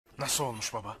Nasıl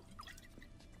olmuş baba?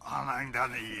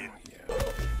 Anandan iyi.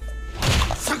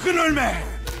 Sakın ölme!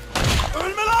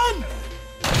 Ölme lan!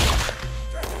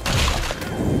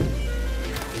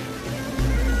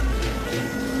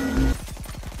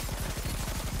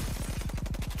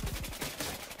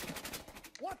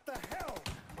 What the hell?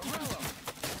 Morello!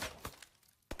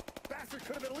 Bastard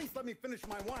could have at least let me finish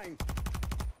my wine.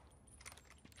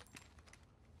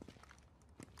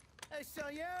 Hey,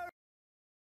 SERİES!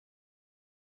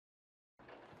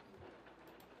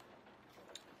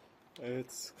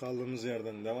 Evet, kaldığımız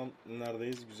yerden devam.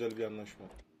 Neredeyiz? Güzel bir anlaşma.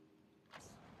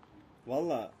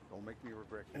 Valla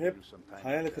hep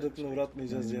hayal kırıklığına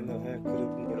uğratmayacağız diyenler hayal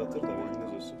kırıklığına uğratır da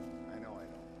bilginiz olsun.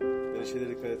 Böyle şeylere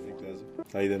dikkat etmek lazım.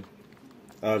 Haydi.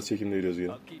 Ağır çekimde gidiyoruz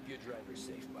gene.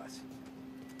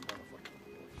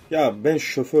 Ya ben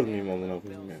şoför müyüm amına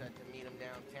koyayım ya?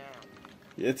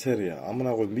 Yeter ya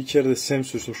amına koyayım. Bir kere de sen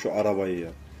sürsün şu arabayı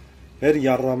ya. Her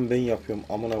yarram ben yapıyorum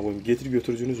amına koyayım. Getir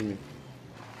götürücünüz müyüm?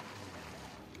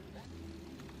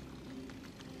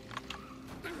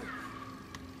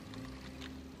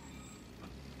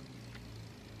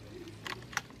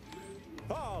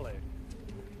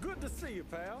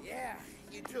 Pal? Yeah,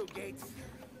 you too, Gates.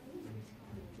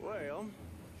 Well,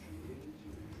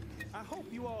 I hope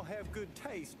you all have good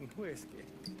taste in whiskey.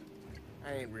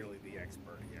 I ain't really the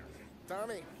expert here.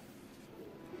 Tommy?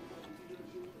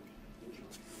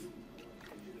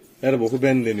 Her boku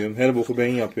ben deniyorum, her boku ben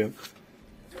yapıyorum.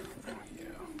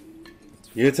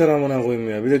 Yeter amına koyayım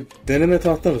ya. Bir de deneme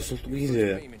tahtları sultuk iyice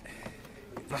ya.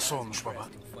 Nasıl olmuş baba?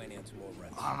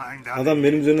 Adam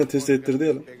benim üzerine test ettirdi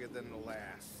ya lan.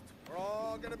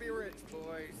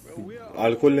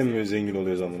 Alkolle mi zengin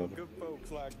oluyoruz amına koyayım?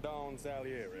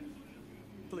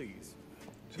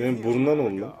 Senin burnundan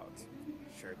oldu lan.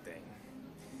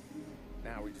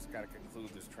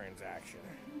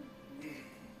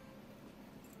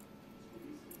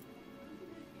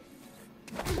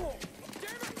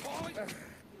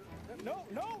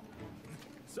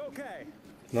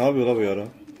 Ne yapıyor la bu yara?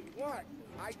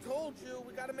 I told you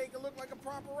we gotta make it look like a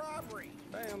proper robbery.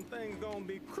 Damn thing's gonna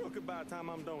be crooked by the time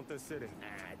I'm done with this city.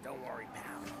 Don't worry,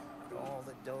 pal. With all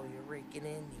the dough you're raking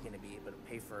in, you're gonna be able to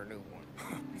pay for a new one.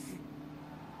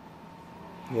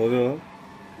 Ne oluyor lan?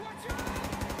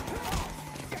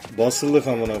 Basıldık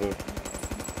amına koyayım.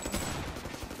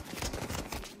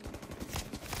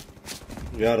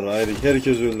 Yarra haydi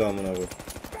herkes öldü amına koyayım.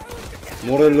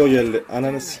 Morello geldi.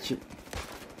 Ananı sikeyim.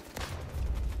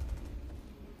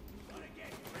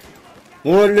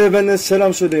 Morello'ya benden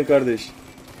selam söyleyin kardeş.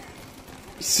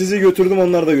 Sizi götürdüm,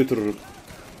 onlar da götürürüm.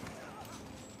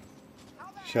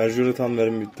 Şarjörü tam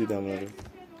verim bittiydi amına koyayım.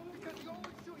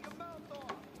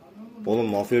 Oğlum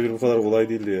Mafia 1 bu kadar kolay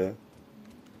değildi ya.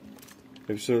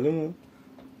 Hepsi öldü mü?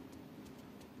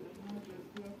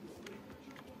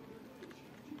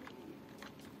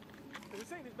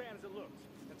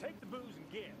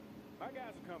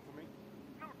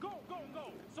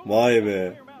 Vay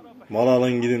be. Mal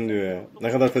alın gidin diyor ya.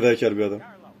 Ne kadar fedakar bir adam.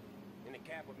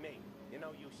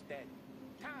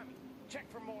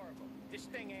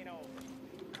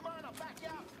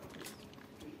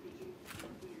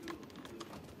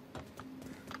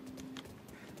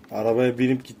 Arabaya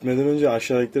binip gitmeden önce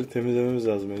aşağıdakileri temizlememiz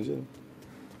lazım önce.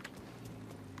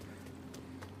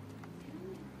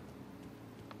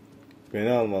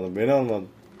 Beni almadın, beni almadın.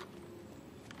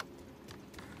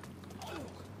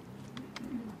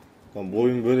 Lan bu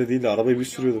oyun böyle değil de arabayı bir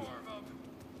sürüyorduk.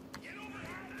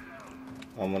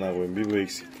 Amına koyayım bir bu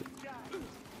eksikti.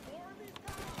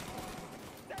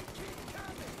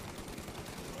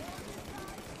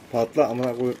 Patla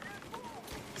amına koyayım.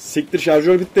 Siktir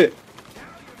şarjör bitti.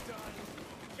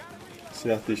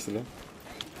 Silah değişti lan.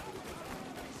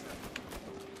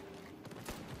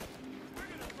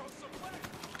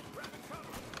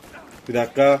 Bir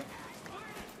dakika.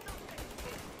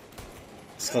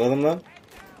 Iskaladım lan.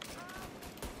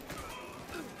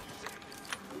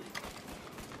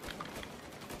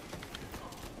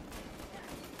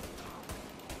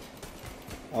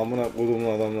 Amına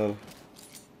kodumun adamları.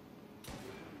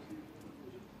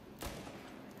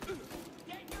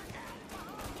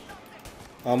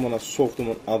 Amına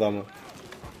soktumun adamı.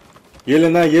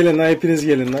 Gelin lan gelin lan hepiniz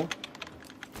gelin lan.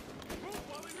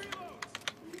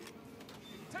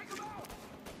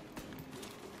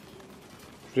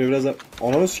 Şuraya biraz da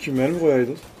ananı sikeyim mermi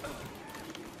koyaydın.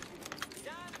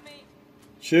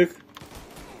 Çık.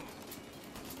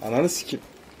 Ananı sikeyim.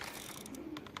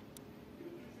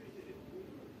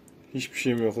 Hiçbir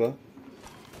şeyim yok lan.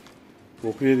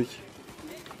 Boku yedik.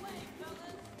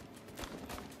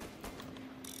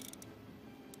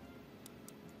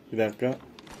 Bir dakika.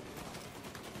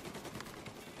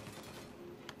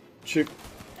 Çık.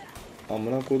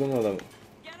 Amına koydum adamı.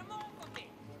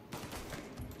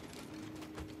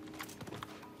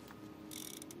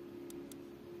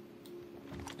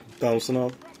 Thompson'ı al.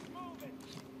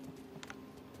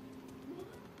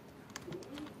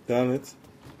 Devam et.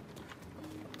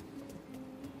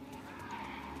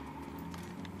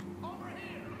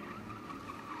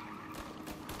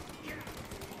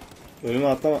 Önüme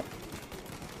atlama.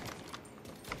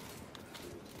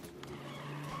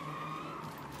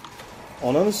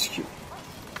 Ananı sikeyim.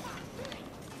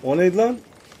 O neydi lan?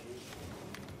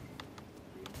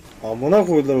 Amına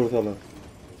koydular ortalığı.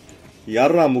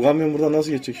 Yarram, bu kamyon buradan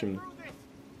nasıl geçecek şimdi?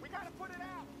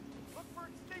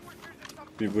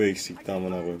 Bir bu eksikti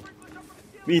amına koyayım.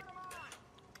 Bir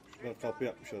şuradan kapı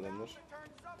yapmış adamlar.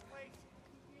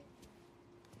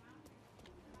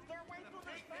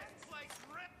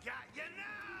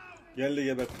 Gel de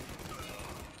gebert.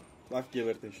 Bak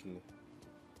gebertin şimdi.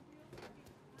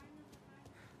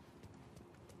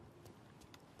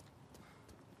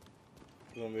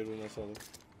 Şuradan ver bunu nasıl alayım?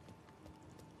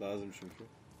 Lazım çünkü.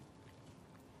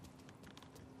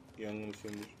 Yangını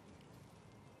söndür.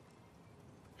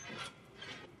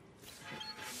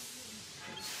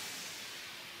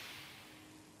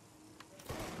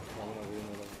 Amına koyayım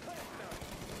adamı.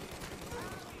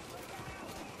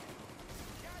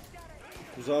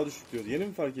 Tuzağa düştük diyor. Yeni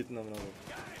mi fark ettin amına koyayım?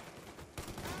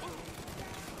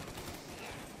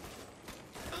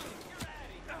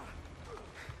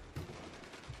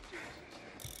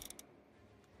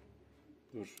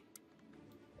 Dur.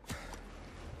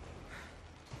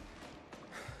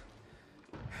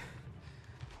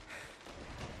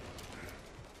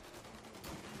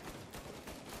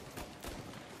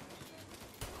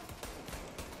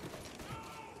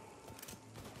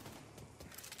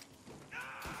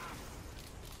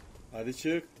 Hadi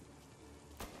çık.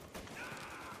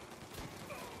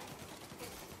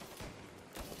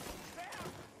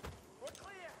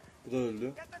 Bu da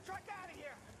öldü.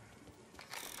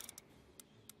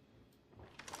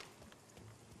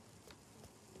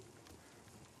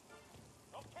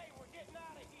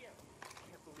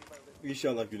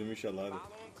 İnşallah gülüm, inşallah hadi.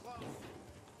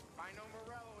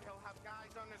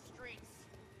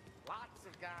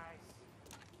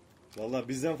 Vallahi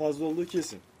bizden fazla olduğu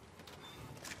kesin.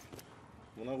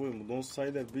 Buna koyayım, bu don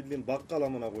SAİLER bildiğin bakkal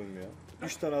amına koyayım ya.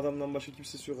 3 tane adamdan başka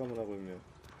kimsesi yok amına koyayım ya.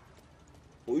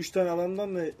 O 3 tane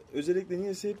adamdan da özellikle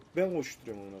niyeyse hep ben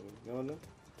koşturuyorum amına koyayım. Ne var lan?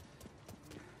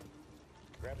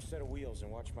 Grab a set of wheels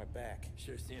and watch my back.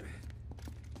 Sure thing.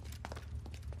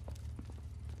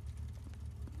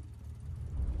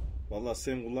 Vallahi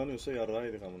sen kullanıyorsa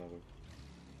yarrağıydık amına koyayım.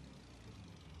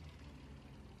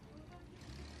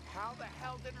 How the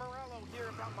hell did Morello hear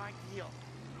about my deal?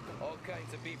 All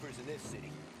kinds of beepers in this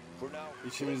city. For now,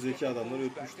 İçimizdeki adamlar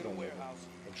back to öpmüştür the amına. warehouse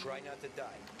and try not to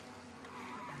die.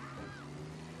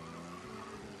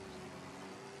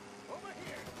 Over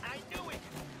here! I knew it!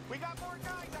 We got more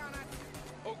guys on us!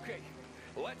 Okay,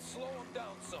 let's slow them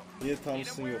down some. Niye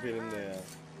Thompson yok elimde ya?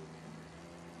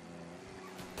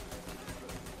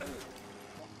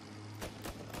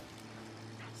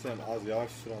 Sen az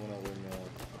yavaş sür amına koyayım ya.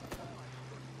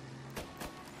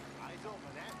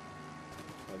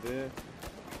 Hadi.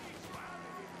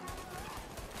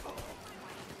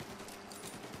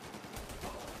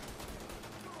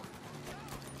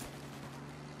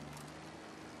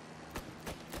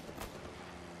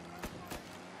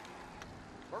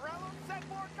 Morello sent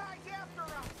more guys after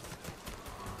us!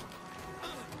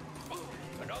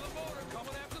 Another motor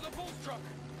coming after the bull truck.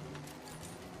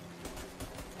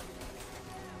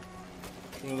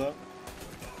 Şunu da.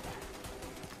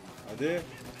 Hadi.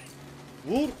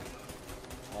 Vur.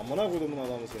 Amına koyduğumun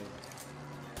adamı senin.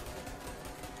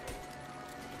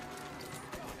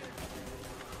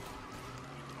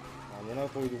 Amına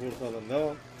koyduk ortalığın.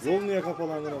 Devam. Yol niye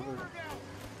kapalı amına koyduk?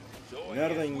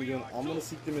 Nereden gidiyorsun? Amını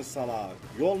siktimin salak.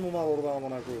 Yol mu var orada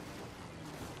amına koyduk?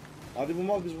 Hadi bu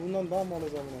mal, biz bundan daha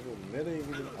malız amına koyduk. Nereye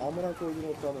gidiyorsun? Amına koydun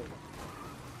ortalığı.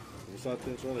 Bu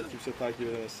saatten sonra kimse takip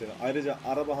edemez seni. Ayrıca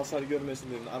araba hasar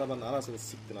görmesin dedin. Arabanın anasını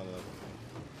siktin amına koyduk.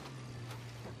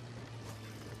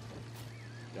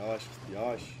 Yavaş git,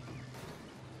 yavaş.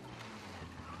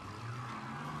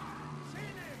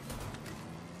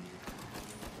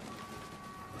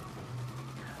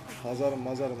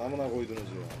 Mazarın amına koydunuz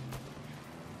ya.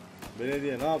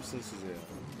 Belediye ne yapsın size ya?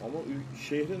 Ama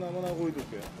şehrin amına koyduk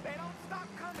ya.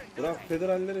 Bırak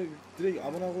federallere direkt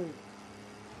amına koy.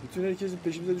 Bütün herkesin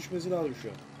peşimize düşmesi lazım şu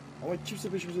an. Ama kimse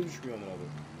peşimize düşmüyor amına koy.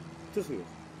 Tıkıyor.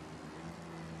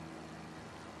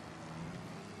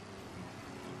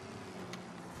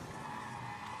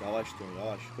 Yavaş dön,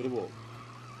 yavaş. Hırbo.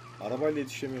 Arabayla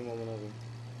yetişemiyorum amına koyayım.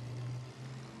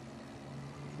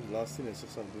 lastiğine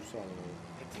sıksam dursa amına.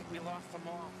 I think we lost them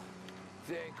all.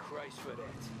 Thank Christ for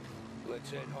that.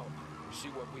 Let's head home. See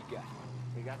what we got.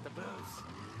 We got the booze.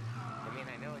 I mean,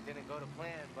 I know it didn't go to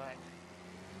plan, but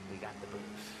we got the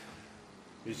booze.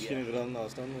 İçkinin kralını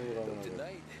alsan ne olur amına.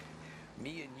 Tonight, me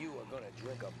and you are gonna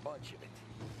drink a bunch of it.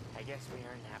 I guess we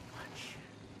earned that much.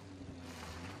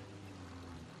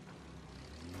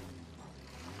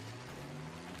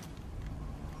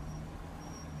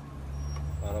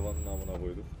 Arabanın amına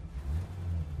koyduk.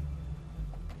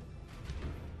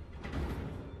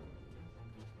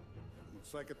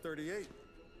 Looks like a 38.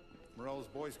 Morello's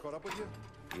boys caught up with you?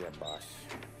 Yeah, boss.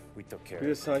 We took care Bir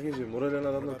de sakince moralen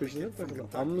adamlar peşinde mi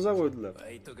takıldı? Amımıza koydular.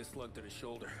 He took a slug to the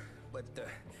shoulder, but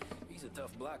he's a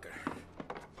tough blocker.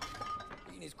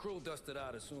 He and his crew dusted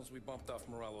out as soon as we bumped off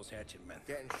Morello's hatchet men.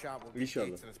 Getting shot will be İnşallah.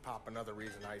 Gates, and it's pop another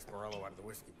reason I iced Morello out of the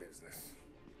whiskey business.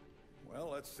 Well,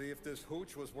 let's see if this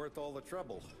hooch was worth all the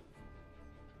trouble.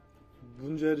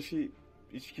 Bunca her şey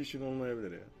içki için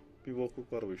olmayabilir ya. Bir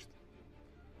bokluk var bu işte.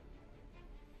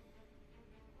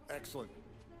 Excellent.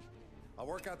 I'll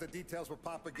work out the details with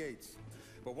Papa Gates.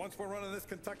 But once we're running this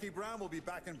Kentucky Brown, we'll be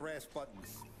back in brass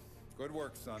buttons. Good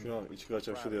work, son. Şu an içki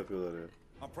kaçakçılığı yapıyorlar ya.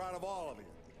 I'm proud of all of you.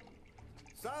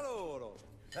 Saludo.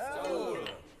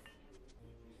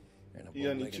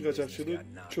 Yani içki kaçakçılığı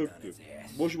çöktü.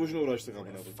 Boş boşuna uğraştık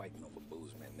amına koyayım.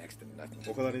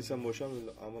 O kadar insan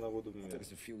boşanmıyor amına koydum ya. Took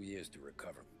us a few years to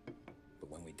recover, but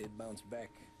when we did bounce back,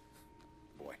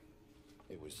 boy,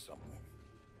 it was something.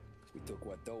 We took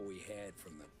what dough we had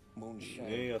from the moonshine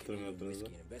Neye and yatırım Canadian yaptınız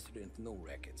whiskey lan? and invested it into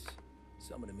new rackets.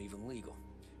 Some of them even legal.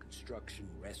 Construction,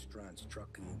 restaurants,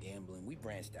 trucking, gambling. We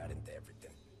branched out into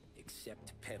everything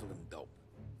except peddling dope.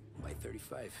 By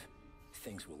 35,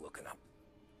 things were looking up.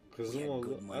 Kızım We had oldu.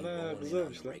 good money Ana rolling in on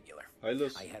kızarmış the lan. regular. Hayırlı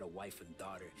olsun. I had a wife and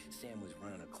daughter. Sam was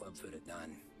running a club for the Don.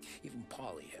 Even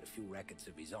Paulie had a few rackets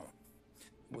of his own.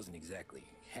 Wasn't exactly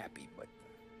happy, but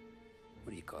what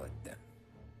do you call it then?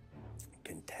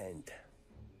 Content.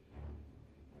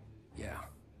 Yeah,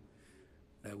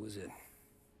 that was it.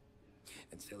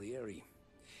 And Salieri,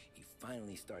 he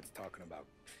finally starts talking about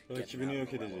getting Rakibini out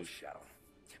yok of Morello's edecek. shadow.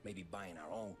 Maybe buying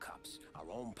our own cops,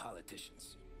 our own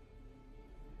politicians.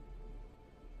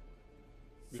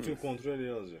 Bütün kontrol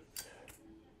ele alacak.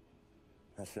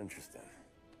 That's interesting.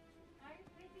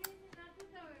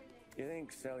 You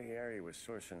think Salieri was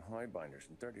sourcing highbinders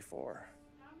in 34?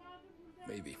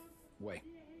 Maybe. Why?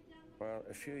 Well,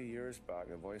 a few years back,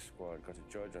 the voice squad got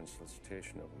a judge on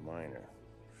solicitation of a minor.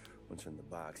 Once in the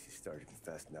box, he started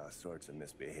confessing all sorts of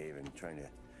misbehaving, trying to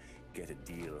get a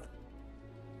deal.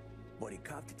 But he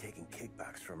copped to taking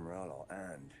kickbacks from Morello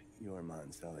and your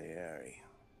man Salieri.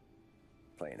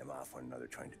 Playing him off one another,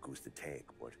 trying to goose the take,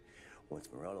 but once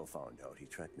Morello found out, he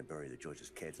threatened to bury the judge's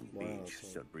kids on the beach,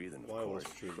 still breathing, of course.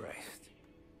 Christ.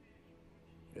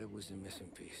 That was the missing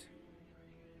piece.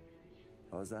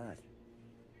 How's that?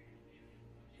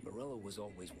 Morello was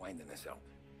always winding us up,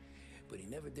 but he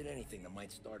never did anything that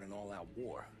might start an all-out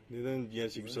war. Neden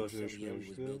gerçek bir savaşa Salieri was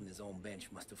dönüşmüyormuştu? building his own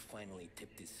bench must have finally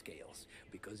tipped his scales,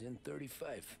 because in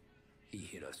 35, he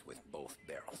hit us with both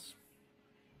barrels.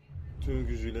 Tüm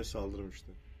gücüyle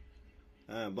saldırmıştı.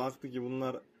 He, baktı ki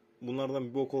bunlardan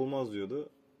bir bok olmaz diyordu.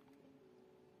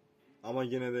 Ama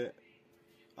gene de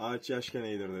ağaç yaşken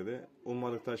eğilir dedi.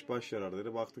 Ummadık taş baş yarar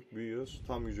dedi. Baktık büyüyoruz.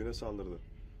 Tam gücüyle saldırdı.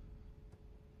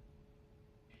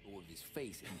 With his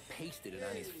face and pasted it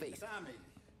on his face. Tommy,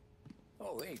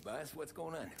 Oh, hey, boss, what's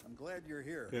going on? I'm glad you're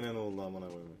here. Gene ne oldu amına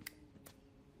koyayım.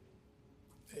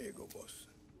 There you go, boss.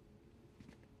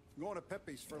 I'm going to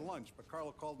Pepe's for lunch, but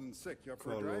Carlo called in sick. You up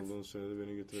for a Karlı drive? olduğunu söyledi beni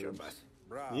Sure, götürelim. boss.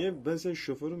 Bravo. Niye ben senin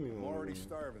şoförün müyüm I'm amına already koyayım?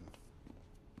 starving.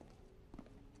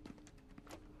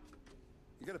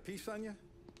 You got a piece on you?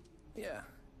 Yeah.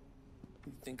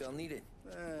 You think I'll need it?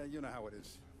 You know how it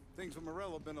is. Things with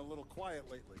Morello have been a little quiet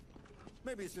lately.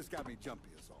 Maybe it's just got me jumpy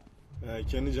is all. He,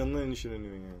 kendi canından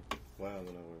endişeleniyorsun ya. Vay amına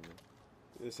koyayım.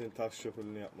 Bir de senin taksi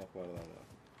şoförlüğünü yapmak vardı ama.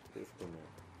 Keyiftim ya.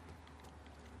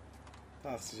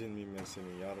 Taksicin miyim ben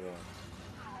senin yarra?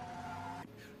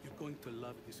 You're going to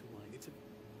love this wine. It's a...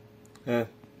 He.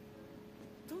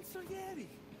 Don Salieri.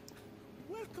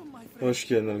 Welcome, my friend. Hoş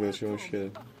geldin arkadaşım, hoş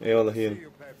geldin. Eyvallah See yiyelim.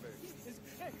 you, Pepe.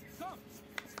 Hey, come.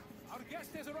 Our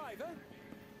guest has arrived, eh?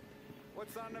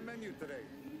 What's on the menu today?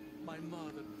 My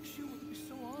mother, she would be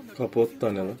so honored. Kapotta if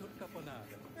you ne lan? tried her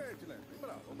caponata. Excellent.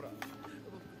 Bravo, bravo.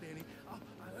 Danny,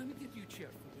 let me get you a chair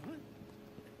for you,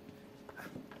 huh?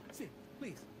 Sit,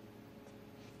 please.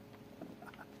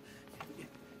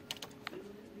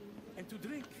 And to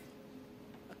drink,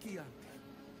 a Chianti.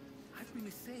 I've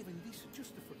been saving this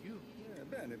just for you. Yeah,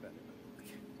 bene, bene.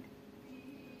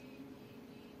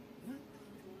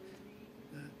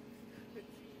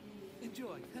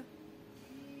 enjoy, huh?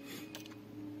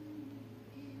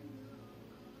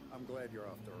 I'm glad you're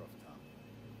off the roof, Tom.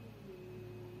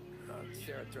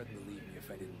 Sarah threatened to leave me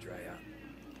if I didn't dry out.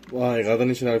 Vay, kadın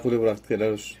için alkolü bıraktık,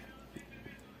 helal olsun.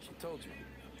 She told you.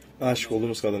 Aşık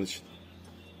olduğumuz kadın için. I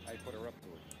put her up to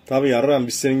it. Tabi yarram,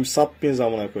 biz senin gibi sap bir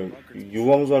zamana koyayım.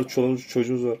 Yuvamız var, çoluğumuz,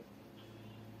 çocuğumuz var. I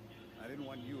didn't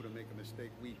want you to make a mistake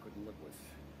we couldn't live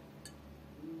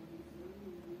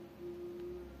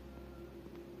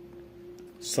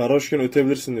with. Sarhoşken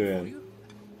ötebilirsin diyor yani. And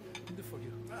for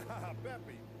you.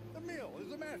 Peppy, the meal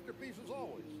is a masterpiece as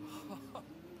always.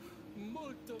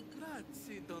 Molto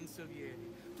grazie, Don Salieri.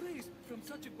 Praise from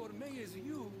such a gourmet as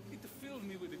you, it filled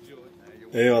me with joy.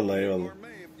 Eyvallah, eyvallah.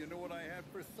 Gourmet if you knew what I had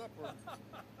for supper.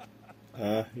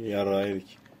 Ha, yarrağı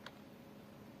yedik.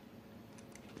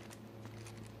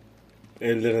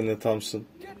 Ellerinde tamsın.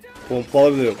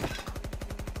 Pompalı bile yok.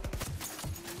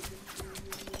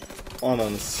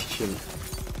 Ananı sikeyim.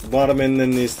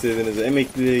 Barmenden ne istediniz?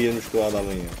 Emekliliğe gelmiş bu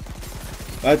adamın ya.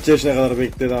 Kaç yaşına kadar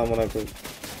bekledi amına koyayım.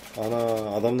 Ana,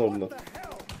 adam da orada.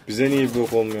 Bize niye bir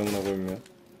bok olmuyor amına koyayım ya.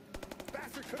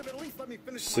 Bastard could have at least let me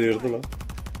finish my Sıyırdı line. lan.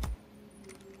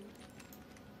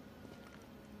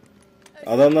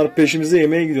 Adamlar peşimize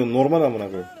yemeğe gidiyor. Normal amına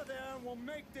koyayım. None of them will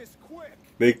make this quick.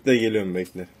 Bekle, geliyorum,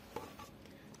 bekle.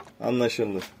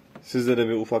 Anlaşıldı. Sizle de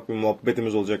bir ufak bir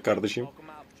muhabbetimiz olacak kardeşim.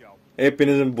 Welcome out, Joe.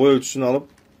 Hepinizin boy ölçüsünü alıp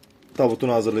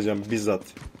tabutunu hazırlayacağım bizzat.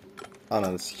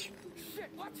 Ananı sikeyim.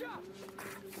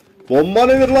 Bomba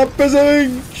nedir lan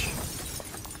pezevenk?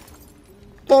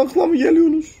 Tankla mı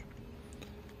geliyorsunuz?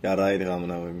 Yaraydık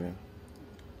amına koyayım ya.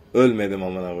 Ölmedim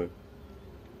amına koyayım.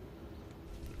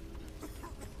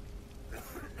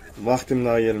 Vaktim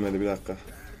daha gelmedi, bir dakika.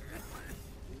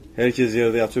 Herkes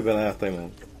yerde yatıyor, ben ayaktayım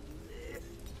oğlum.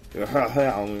 We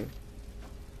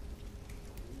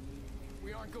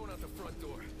aren't going out the front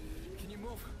door. Can you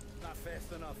move? Not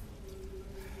fast enough.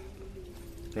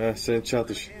 Sen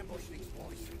çatış. Ambush these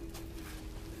boys.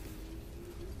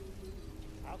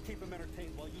 I'll keep them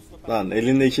entertained while you slip out. Lan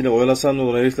elinde ikili oyalasan ne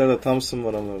olur, heriflerde Thompson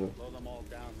var amına koyayım. Blow them all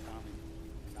down, Tommy.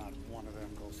 Not one of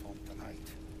them goes home tonight.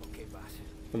 Okay,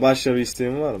 boss. Başka bir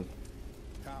isteğin var mı?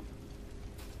 Tom,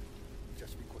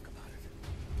 just be quick about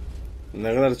it.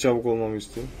 Ne kadar çabuk olmamı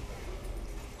istiyorsun?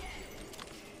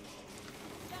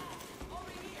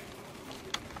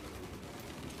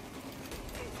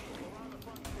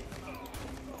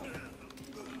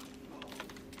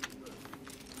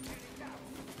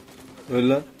 Öl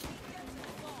lan.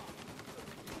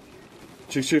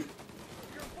 Çık çık.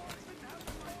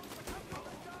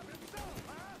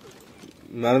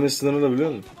 Mermi sınırını da biliyor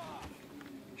musun?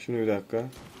 Şunu bir dakika.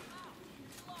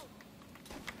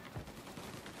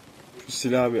 Şu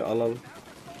silahı bir alalım.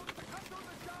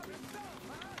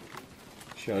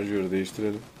 Şarjörü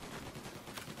değiştirelim.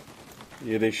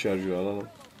 Yedek şarjörü alalım.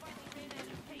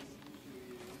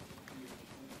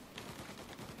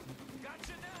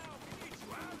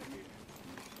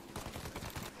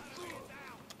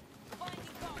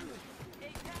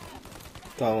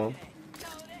 Tamam.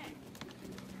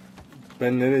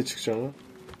 Ben nereye çıkacağım lan?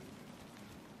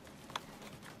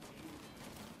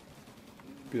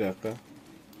 Bir dakika.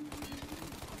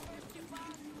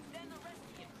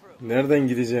 Nereden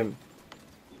gideceğim?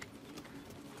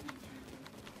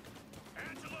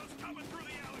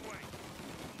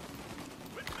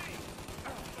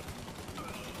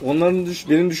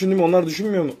 Benim düşündüğümü onlar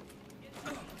düşünmüyor mu?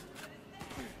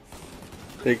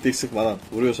 Tek tek sıkma lan.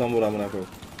 Vuruyorsan vur amına koy.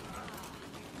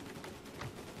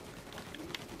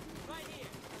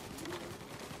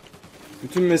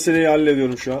 Bütün meseleyi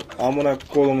hallediyorum şu an. Amına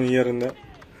kolumun yerinde.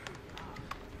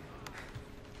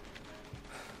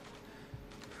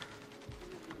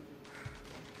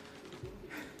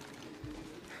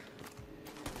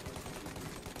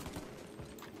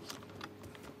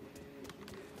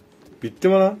 Bitti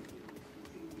mi lan?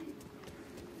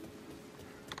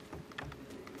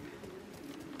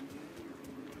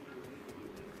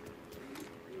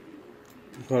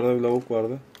 Yukarıda bir lavuk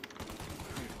vardı.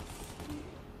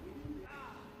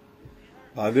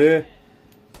 Hadi.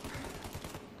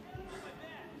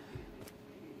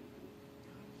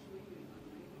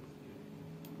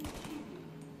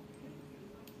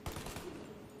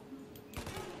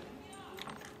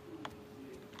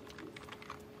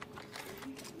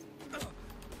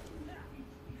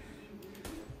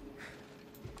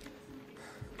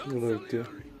 Bu da bitti ya.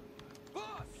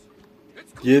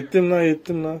 Yettim lan,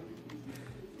 yettim lan.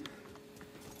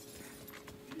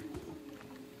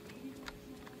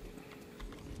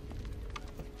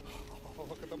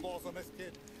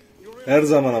 Her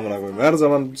zaman amına koyayım. Her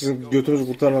zaman sizin götünüzü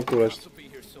kurtarmakla uğraştım. I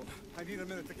need a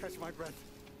minute to catch my breath.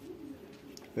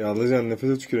 Ya Allah'can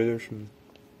nefese tüküreceğim şimdi.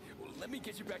 Let me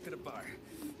get you back to the bar.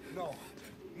 No,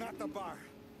 not the bar.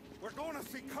 We're going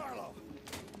to see Carlo.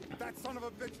 That son of a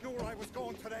bitch knew where I was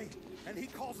going today, and he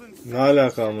calls in. Ne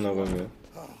alaka amına koyayım ya?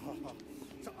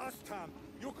 To us, Tom,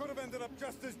 you could have ended up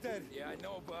just as dead. Yeah, I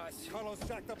know, boss. Carlo's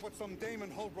shacked up with some dame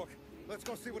in Holbrook. Let's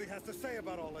go see what he has to say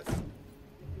about all this.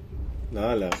 Ne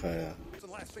alaka ya? It's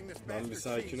the last thing this Lan bir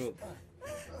bastard sakin sees. ol.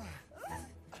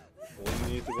 Onun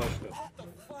niyeti başka.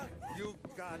 You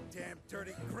goddamn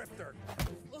dirty grifter.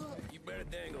 You better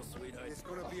dangle, sweetheart. It's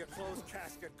gonna be a closed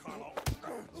casket, Carlo.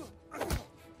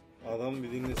 Adam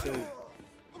bir dinlese.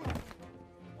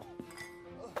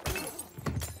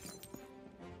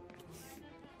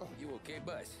 You okay,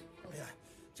 boss? Yeah,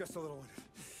 just a little one.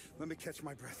 Let me catch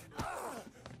my breath.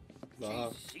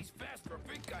 Daha He's fast for a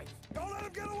big guy. Don't let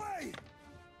him get away!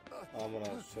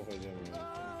 amına sokacağım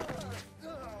ya.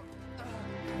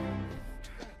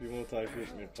 Bir bunu takip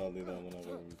etmeyip kaldıydı amına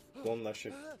koyayım.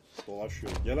 Donlaşık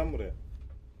dolaşıyor. Gel lan buraya.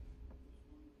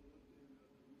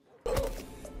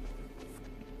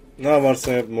 Ne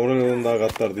yaparsan yap moral olan daha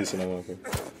katlar değilsin amına koyayım.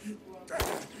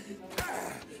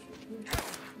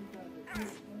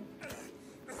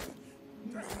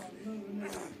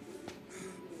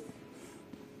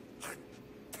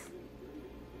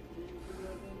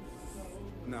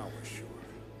 Now we're sure.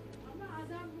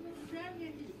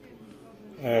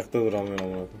 Ayakta duramıyor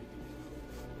amına koyayım.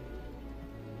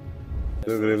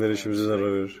 Grevler işimize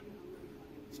zarar verir.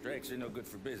 Strikes are no good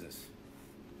for business.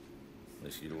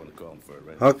 Unless you don't want to call him for it,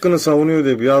 right? Hakkını savunuyor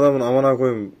diye bir adamın amına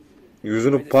koyayım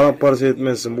yüzünü paramparça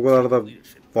etmezsin. Bu kadar da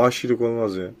vahşilik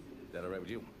olmaz ya. Is that all right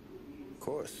with you? Of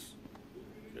course.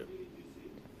 Sure.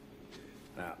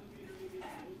 Now,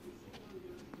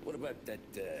 what about that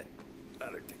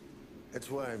other thing? That's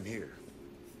why I'm here.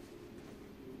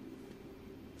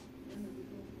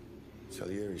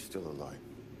 Salieri's still alive.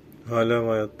 Hala mı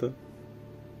hayatta?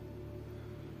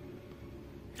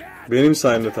 Benim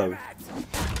sayemde tabii.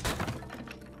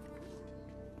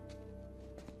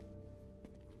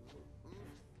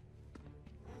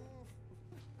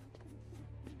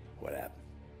 What happened?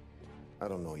 I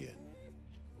don't know yet.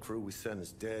 Crew we sent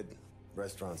is dead.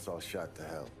 Restaurant's all shot to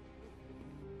hell.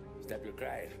 Stop your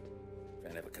crying.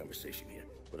 Trying to have a conversation here.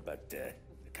 What about the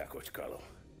cockroach Carlo?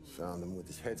 Found him with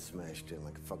his head smashed in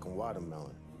like a fucking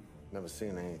watermelon. Never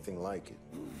seen anything like it.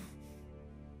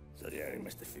 So yeah, he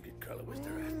must have figured Carlo was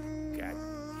the rat. God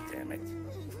damn it.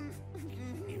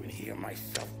 Even hear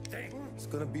myself think. It's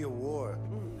gonna be a war.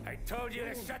 I told you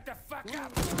to shut the fuck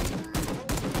up!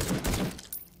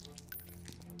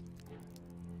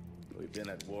 We've been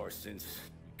at war since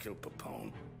you killed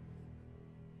Papone.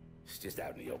 It's just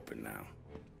out in the open now.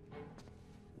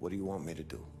 What do you want me to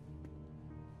do?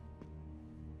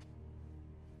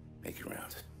 Make your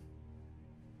rounds.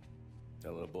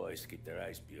 Tell little boys to keep their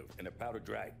eyes peeled and their powder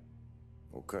dry.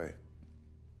 Okay.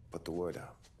 Put the word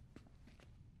out.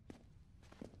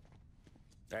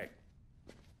 Hey.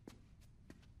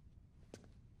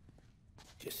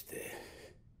 Just,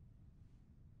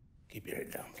 keep your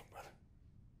head down, little brother.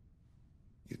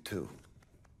 You too,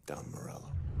 Don Morello.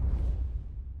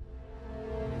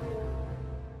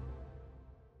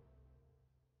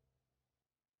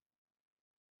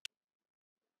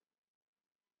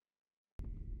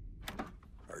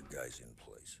 Our guy's in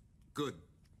place. Good.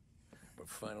 We're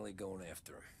finally going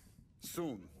after him.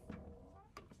 Soon.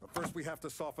 But first we have to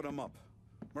soften him up.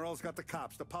 Morello's got the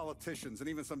cops, the politicians, and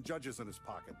even some judges in his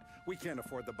pocket. We can't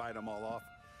afford to bite them all off,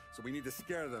 so we need to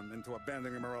scare them into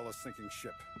abandoning Morello's sinking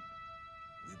ship.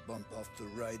 We bump off the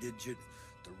right idiot,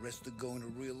 the rest are going to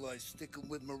realize sticking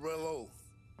with Morello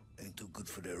ain't too good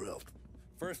for their health.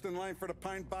 First in line for the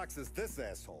pine box is this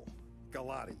asshole,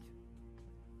 Galati.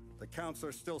 The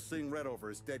counselor's still seeing red over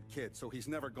his dead kid, so he's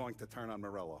never going to turn on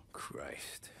Morello.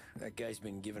 Christ. That guy's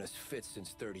been giving us fits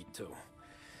since 32.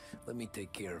 Let me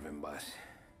take care of him, boss.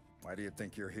 Why do you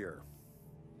think you're here?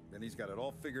 Then he's got it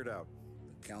all figured out.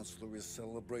 The counselor is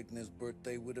celebrating his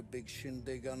birthday with a big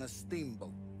shindig on a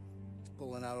steamboat. He's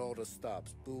pulling out all the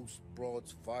stops, booze,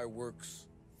 broads, fireworks.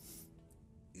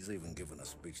 He's even giving a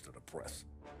speech to the press.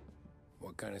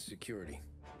 What kind of security?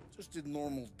 Just in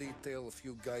normal detail, a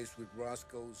few guys with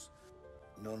Roscoe's.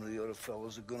 None of the other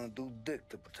fellas are gonna do dick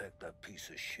to protect that piece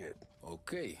of shit.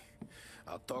 Okay.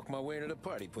 I'll talk my way into the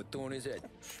party, put two in his head.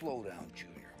 Slow down,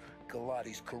 Junior.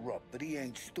 Galati's corrupt, but he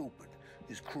ain't stupid.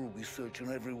 His crew be searching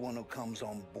everyone who comes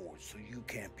on board, so you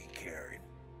can't be carried.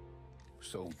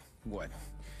 So, what?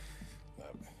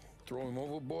 Throw him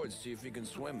overboard, see if he can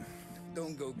swim.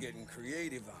 Don't go getting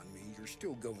creative on me. You're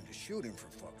still going to shoot him, for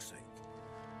fuck's sake.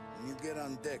 When you get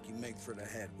on deck, you make for the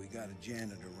head. We got a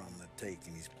janitor on the take,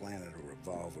 and he's planted a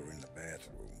revolver in the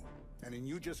bathroom. and then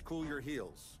you just cool your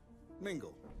heels.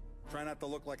 Mingle. Try not to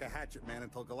look like a hatchet man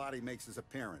until Galati makes his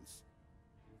appearance.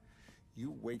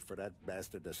 You wait for that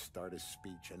bastard to start his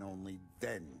speech, and only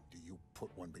then do you put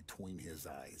one between his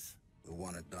eyes. We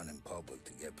want it done in public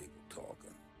to get people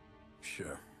talking.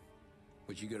 Sure.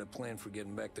 But you got a plan for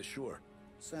getting back to shore?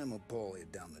 Sam and Paul are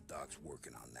down the docks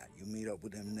working on that. You meet up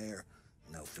with them there,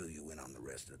 and they'll fill you in on the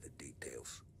rest of the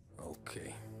details.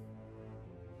 Okay.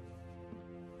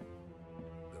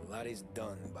 Galati's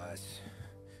done, boss.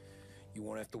 You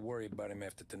won't have to worry about him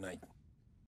after tonight.